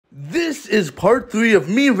this is part 3 of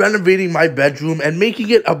me renovating my bedroom and making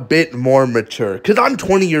it a bit more mature, because I'm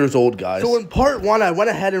 20 years old, guys. So in part 1, I went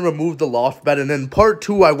ahead and removed the loft bed, and in part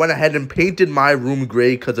 2, I went ahead and painted my room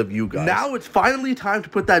gray because of you guys. Now it's finally time to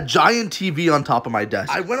put that giant TV on top of my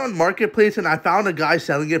desk. I went on Marketplace and I found a guy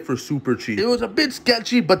selling it for super cheap. It was a bit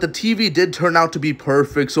sketchy, but the TV did turn out to be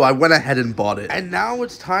perfect, so I went ahead and bought it. And now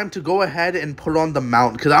it's time to go ahead and put on the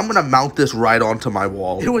mount, because I'm gonna mount this right onto my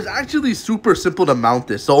wall. It was actually super simple to mount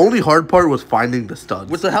this. The only hard part was finding the studs.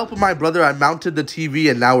 With the help of my brother, I mounted the TV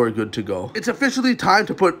and now we're good to go. It's officially time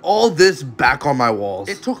to put all this back on my walls.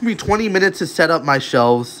 It took me 20 minutes to set up my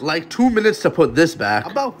shelves, like 2 minutes to put this back,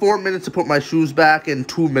 about 4 minutes to put my shoes back, and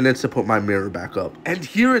 2 minutes to put my mirror back up. And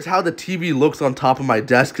here is how the TV looks on top of my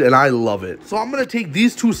desk, and I love it. So I'm gonna take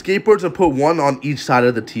these 2 skateboards and put one on each side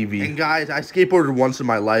of the TV. And guys, I skateboarded once in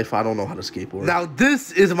my life. I don't know how to skateboard. Now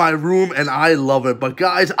this is my room and I love it, but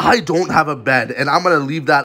guys, I don't have a bed, and I'm gonna leave that